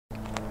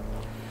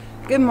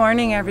Good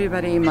morning,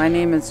 everybody. My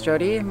name is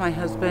Jody. My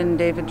husband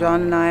David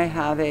John and I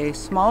have a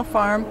small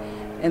farm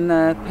in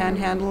the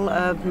panhandle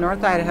of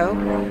North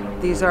Idaho.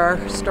 These are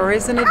our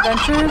stories and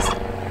adventures.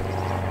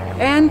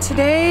 And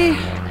today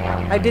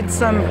I did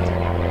some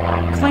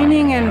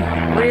cleaning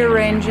and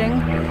rearranging.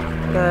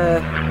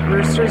 The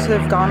roosters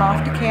have gone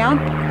off to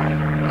camp,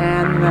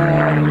 and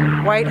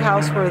the White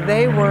House where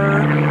they were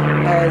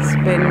has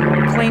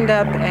been cleaned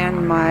up,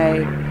 and my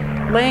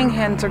laying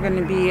hens are going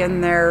to be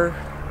in there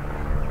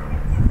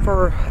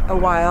for a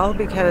while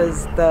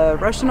because the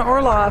Russian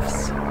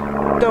Orloffs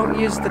don't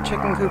use the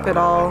chicken coop at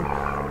all.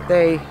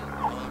 They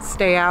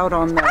stay out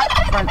on the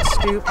front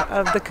stoop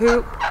of the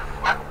coop.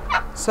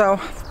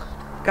 So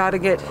got to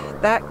get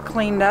that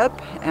cleaned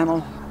up, and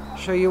I'll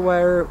show you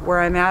where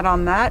I'm at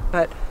on that.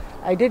 But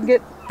I did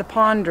get the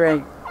pond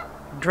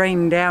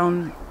drained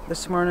down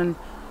this morning.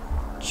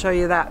 Show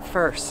you that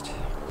first.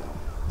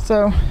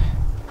 So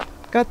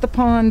got the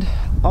pond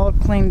all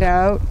cleaned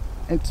out.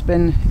 It's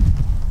been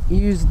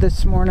used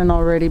this morning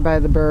already by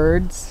the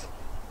birds,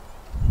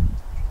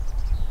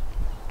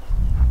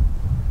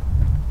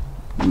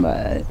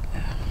 but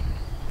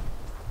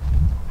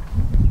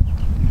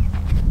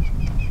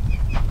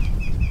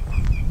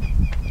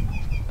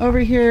over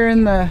here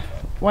in the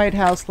White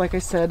House, like I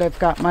said, I've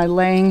got my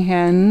laying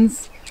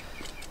hens.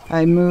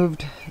 I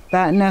moved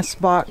that nest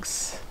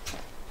box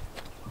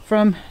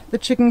from the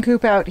chicken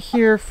coop out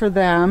here for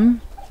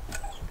them.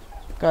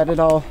 Got it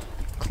all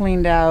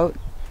cleaned out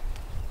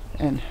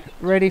and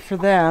ready for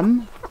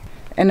them.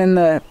 And in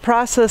the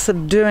process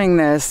of doing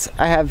this,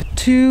 I have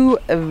two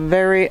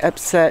very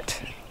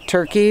upset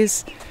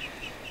turkeys.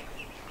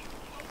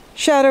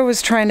 Shadow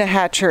was trying to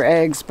hatch her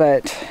eggs,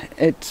 but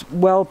it's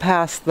well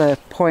past the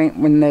point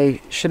when they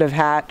should have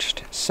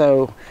hatched,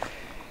 so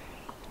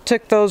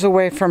took those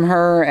away from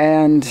her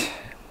and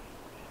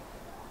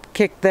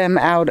kicked them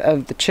out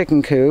of the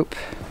chicken coop.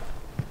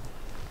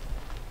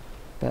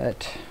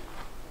 But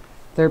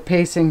they're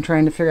pacing,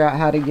 trying to figure out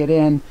how to get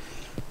in.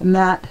 And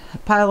that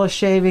pile of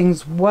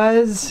shavings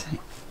was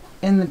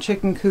in the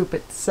chicken coop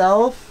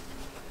itself.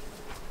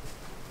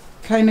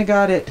 Kind of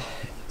got it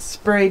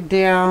sprayed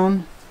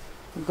down.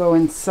 We'll go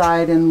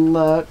inside and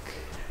look.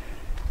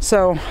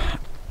 So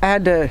I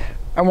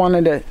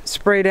wanted to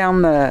spray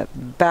down the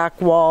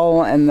back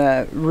wall and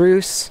the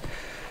roosts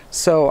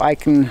so I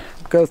can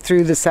go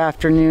through this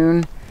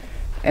afternoon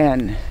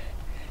and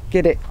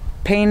get it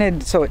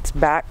painted so it's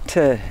back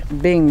to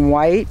being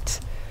white.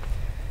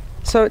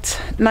 So it's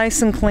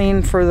nice and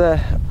clean for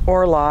the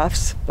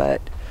Orloffs,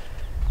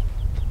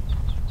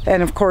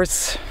 and of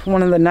course,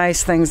 one of the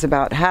nice things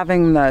about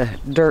having the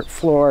dirt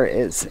floor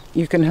is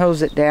you can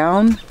hose it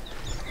down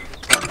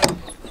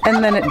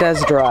and then it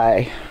does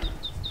dry.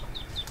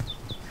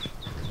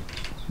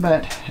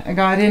 But I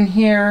got in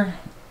here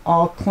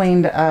all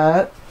cleaned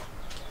up.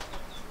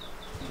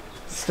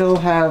 Still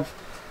have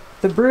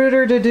the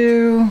brooder to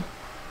do,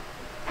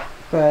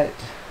 but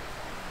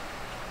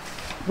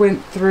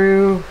went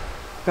through.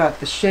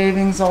 Got the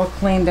shavings all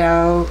cleaned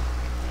out.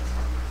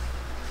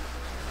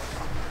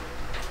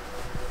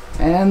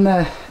 And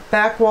the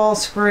back wall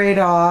sprayed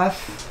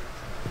off.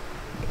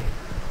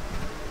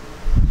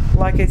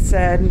 Like I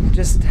said,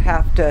 just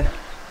have to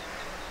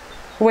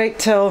wait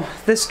till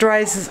this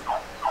dries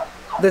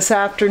this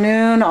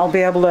afternoon. I'll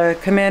be able to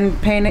come in,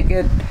 paint it,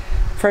 get a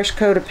fresh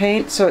coat of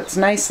paint so it's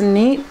nice and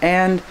neat.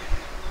 And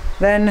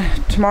then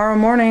tomorrow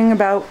morning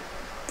about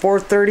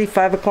 4:30,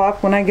 5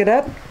 o'clock when I get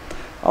up,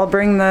 I'll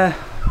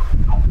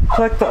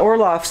collect the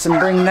Orloffs and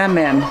bring them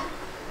in.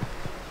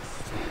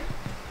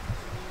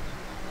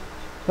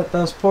 But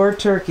those poor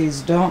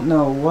turkeys don't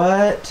know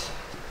what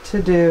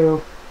to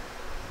do.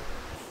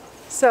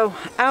 So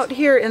out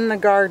here in the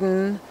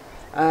garden,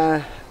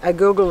 I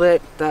googled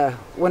it,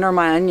 when are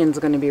my onions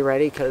going to be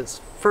ready,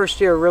 because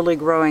first year really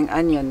growing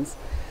onions.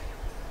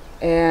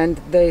 And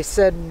they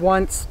said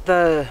once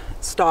the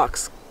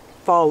stalks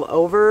fall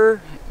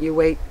over, you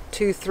wait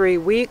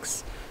 2-3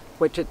 weeks,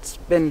 which it's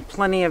been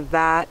plenty of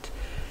that.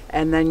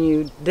 And then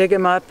you dig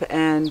them up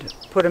and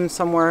put them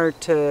somewhere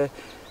to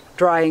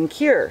dry and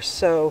cure.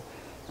 So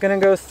I'm gonna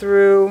go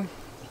through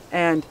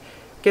and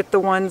get the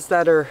ones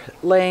that are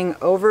laying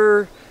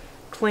over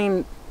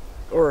clean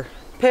or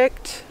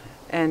picked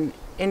and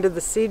into the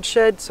seed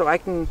shed so I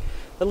can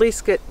at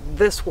least get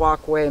this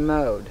walkway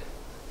mowed.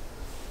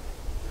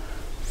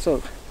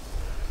 So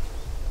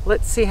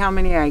let's see how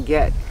many I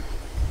get.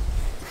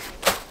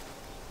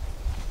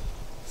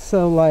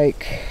 So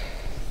like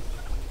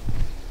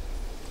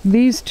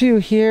these two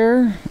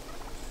here,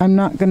 I'm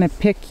not going to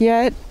pick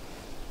yet,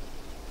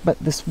 but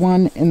this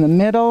one in the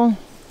middle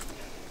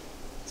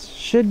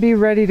should be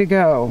ready to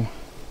go.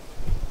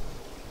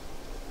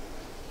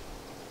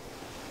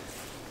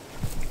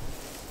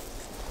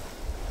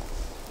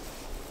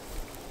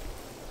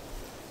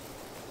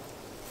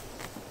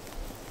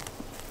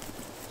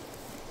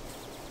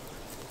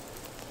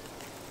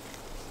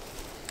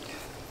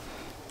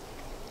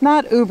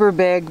 Not uber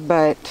big,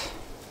 but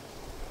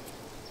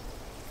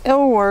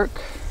it'll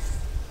work.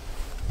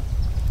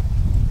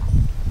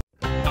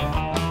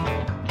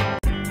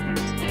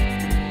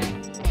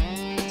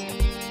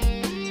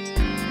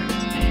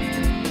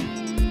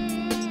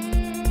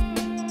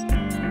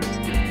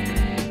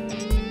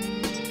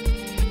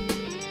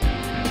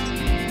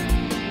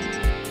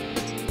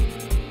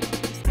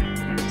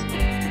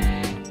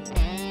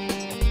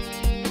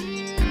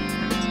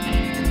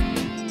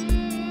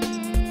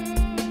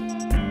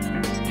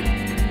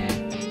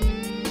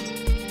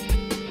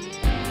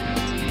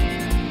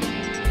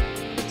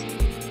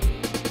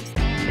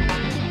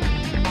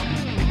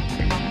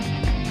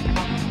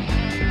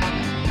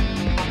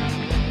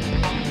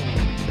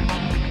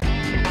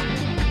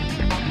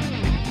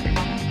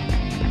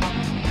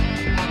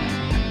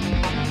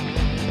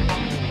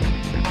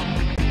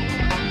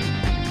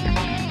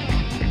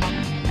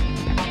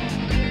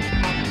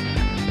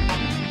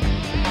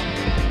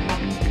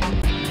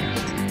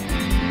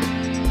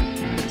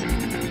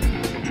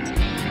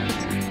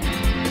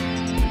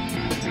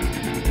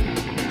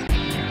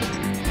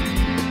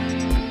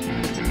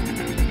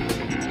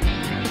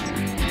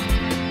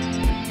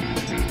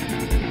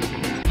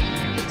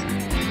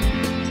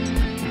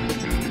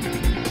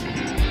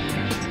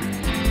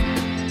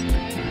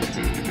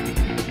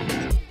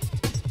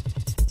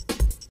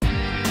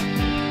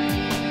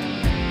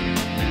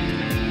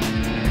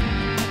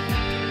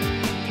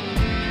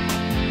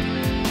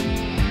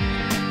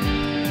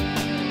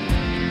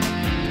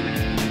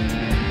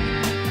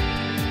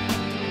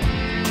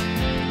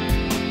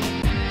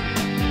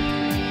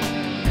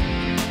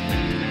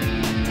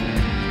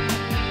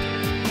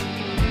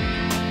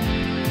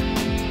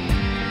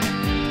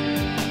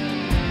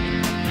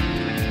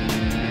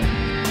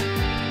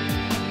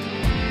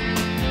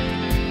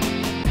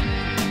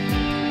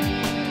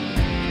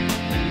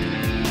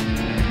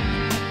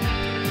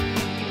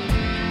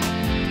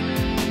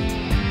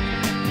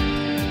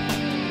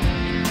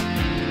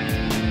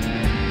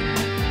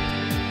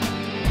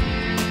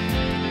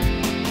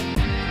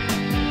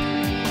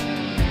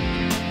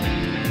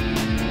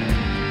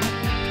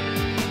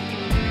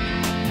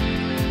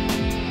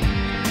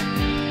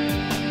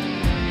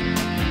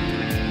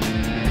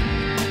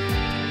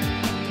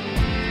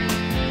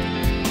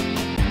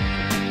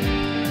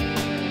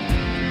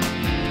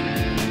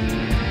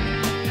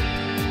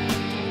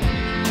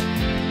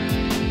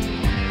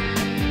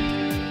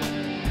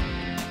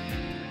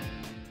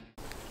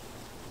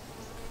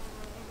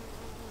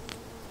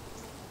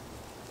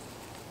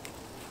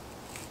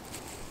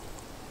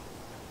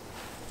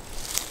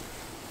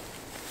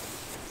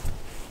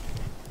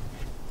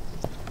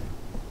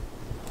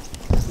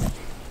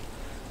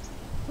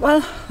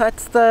 Well,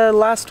 that's the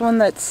last one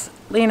that's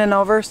leaning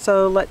over,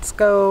 so let's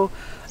go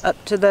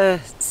up to the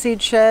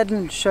seed shed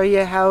and show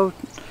you how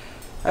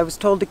I was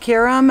told to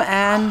cure them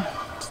and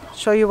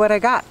show you what I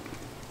got.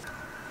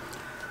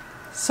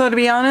 So to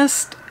be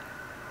honest,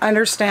 I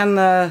understand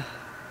the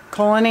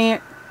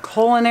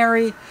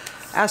culinary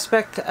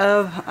aspect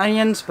of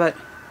onions, but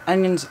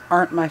onions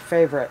aren't my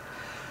favorite.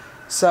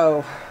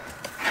 So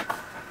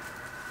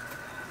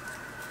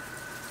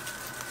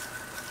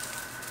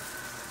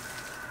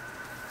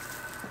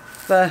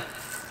the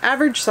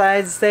average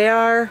size, they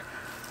are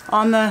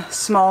on the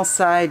small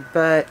side,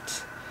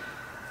 but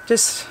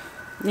just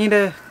need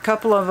a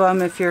couple of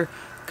them if you're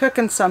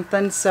cooking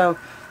something. So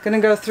gonna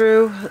go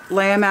through,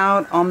 lay them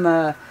out on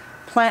the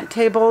plant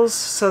tables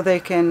so they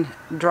can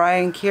dry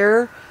and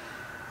cure,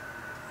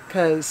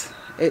 because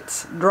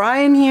it's dry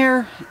in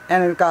here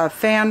and I've got a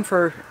fan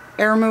for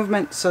air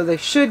movement, so they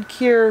should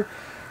cure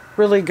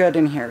really good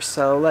in here.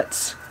 So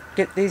let's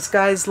get these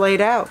guys laid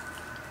out.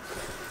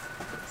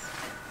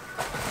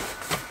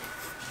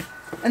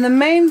 And the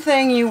main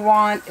thing you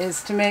want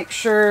is to make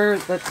sure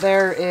that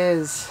there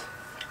is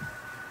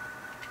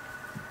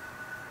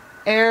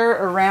air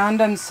around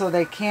them so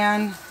they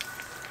can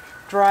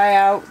dry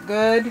out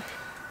good.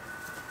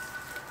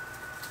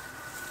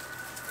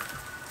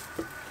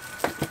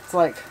 It's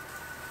like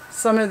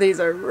some of these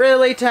are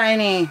really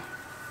tiny.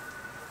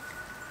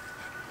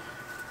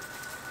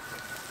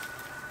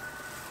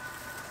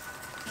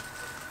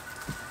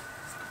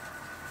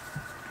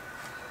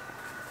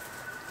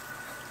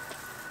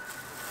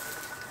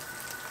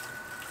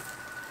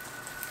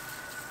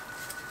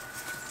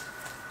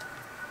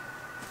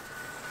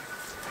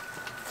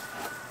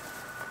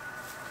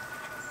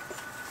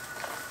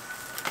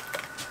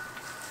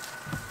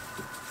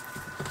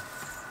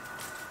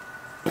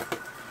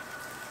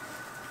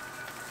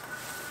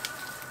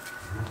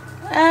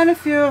 And a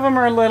few of them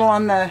are a little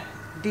on the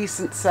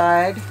decent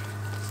side.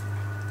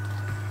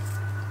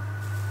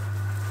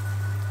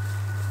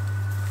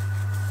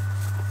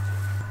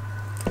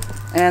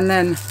 And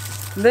then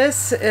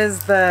this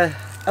is the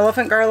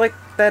elephant garlic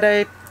that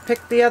I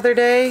picked the other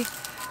day,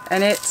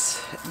 and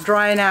it's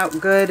drying out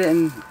good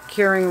and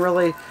curing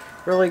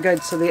really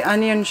good. So the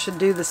onion should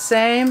do the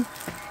same.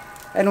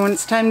 And when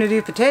it's time to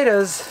do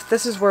potatoes,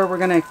 this is where we're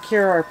going to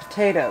cure our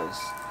potatoes.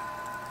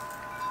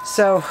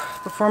 So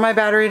before my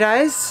battery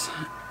dies,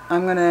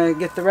 I'm going to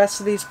get the rest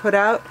of these put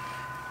out,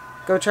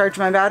 go charge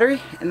my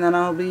battery, and then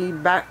I'll be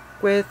back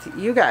with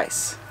you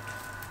guys.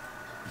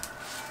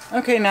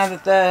 Okay, now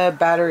that the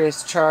battery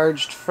is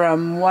charged,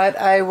 from what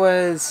I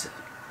was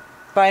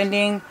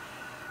finding,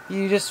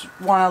 you just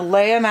want to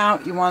lay them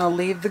out. You want to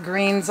leave the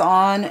greens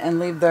on and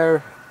leave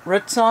their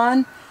roots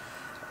on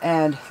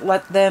and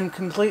let them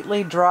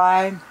completely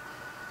dry.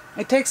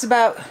 It takes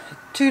about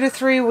 2 to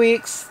 3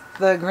 weeks.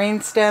 The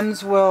green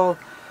stems will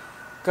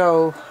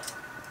go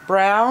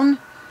brown,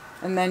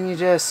 and then you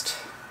just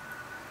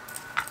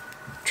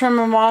trim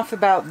them off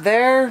about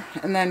there,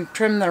 and then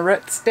trim the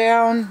roots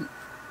down,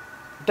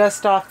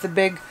 dust off the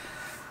big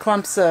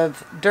clumps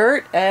of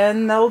dirt,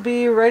 and they'll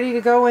be ready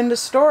to go into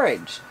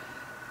storage.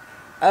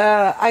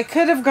 I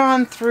could have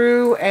gone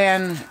through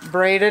and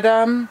braided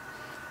them,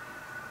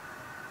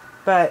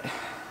 but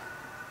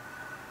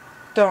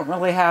don't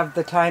really have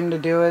the time to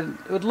do it.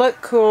 It would look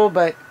cool,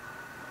 but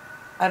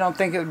I don't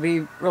think it would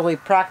be really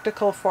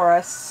practical for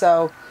us.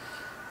 So,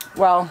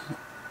 well,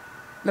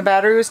 the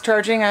battery was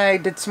charging. I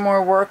did some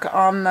more work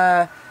on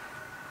the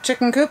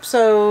chicken coop,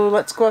 so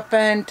let's go up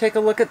and take a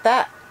look at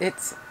that.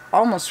 It's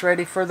almost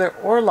ready for their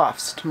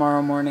Orloffs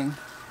tomorrow morning.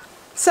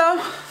 So,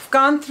 I've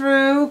gone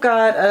through,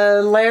 got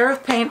a layer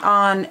of paint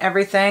on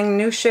everything,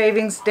 new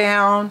shavings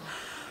down.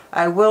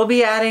 I will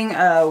be adding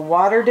a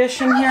water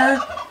dish in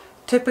here.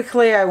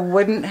 Typically I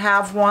wouldn't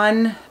have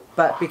one,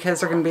 but because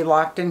they're going to be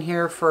locked in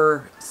here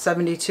for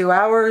 72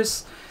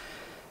 hours,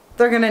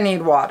 they're going to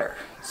need water.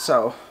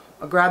 So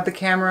I'll grab the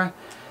camera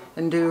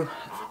and do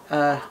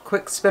a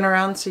quick spin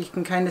around so you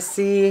can kind of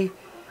see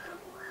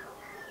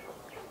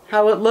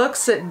how it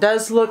looks. It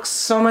does look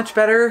so much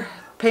better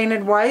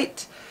painted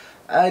white.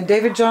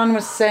 David John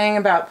was saying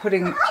about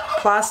putting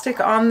plastic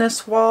on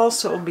this wall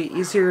so it'll be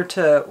easier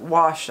to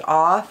wash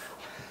off,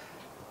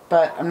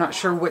 but I'm not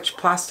sure which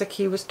plastic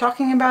he was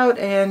talking about,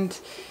 and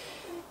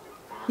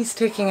he's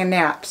taking a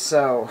nap,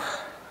 so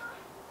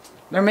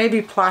there may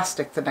be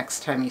plastic the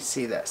next time you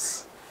see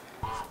this.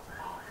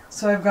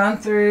 So I've gone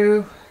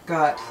through,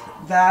 got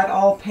that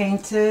all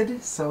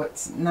painted so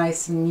it's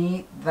nice and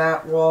neat,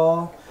 that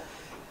wall.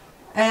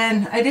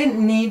 And I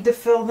didn't need to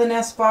fill the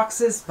nest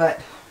boxes,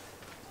 but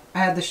I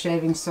had the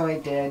shavings, so I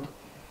did.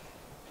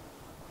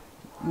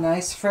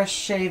 Nice fresh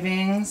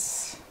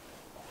shavings.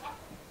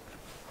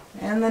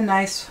 And the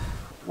nice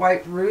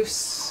white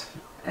roofs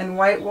and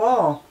white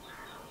wall.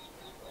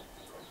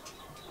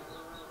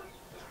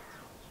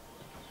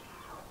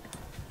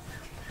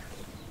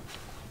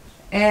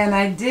 And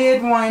I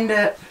did wind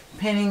up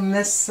painting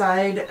this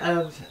side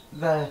of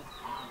the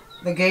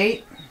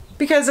gate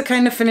because it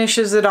kind of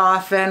finishes it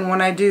off, and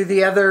when I do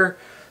the other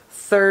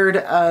third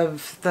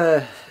of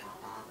the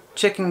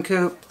chicken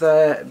coop,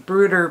 the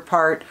brooder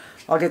part,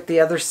 I'll get the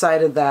other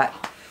side of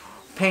that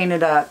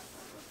painted up.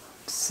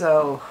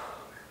 So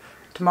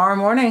tomorrow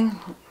morning,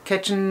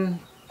 catching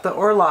the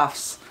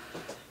Orloffs.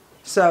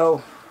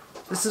 So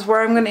this is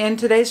where I'm going to end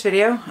today's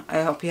video.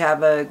 I hope you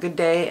have a good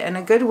day and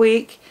a good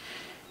week.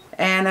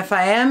 And if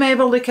I am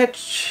able to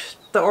catch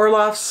the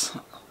Orloffs,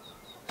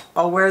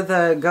 I'll wear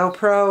the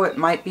GoPro. It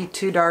might be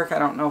too dark. I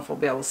don't know if we'll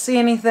be able to see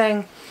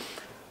anything.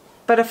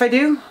 But if I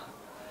do,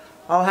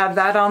 I'll have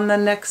that on the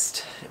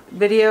next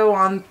video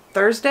on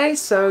Thursday,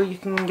 so you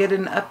can get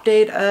an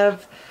update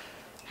of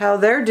how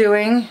they're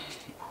doing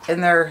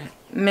in their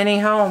mini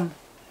home.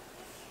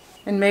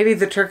 And maybe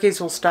the turkeys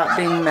will stop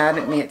being mad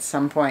at me at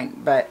some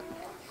point, but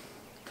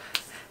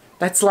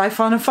that's life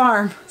on a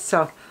farm.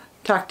 So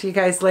talk to you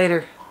guys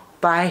later.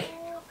 Bye.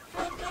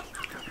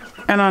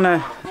 And on a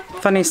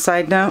funny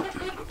side note,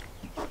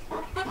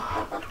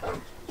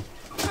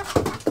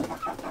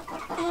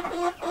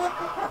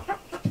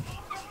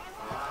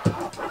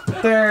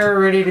 they're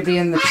ready to be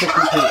in the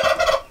chicken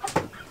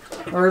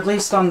coop, or at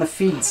least on the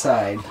feed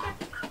side.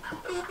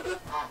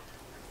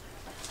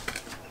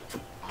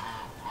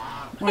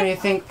 What do you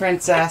think,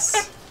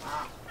 Princess?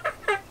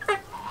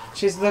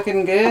 She's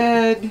looking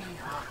good,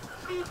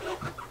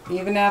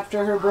 even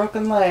after her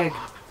broken leg.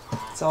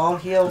 It's all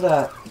healed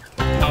up.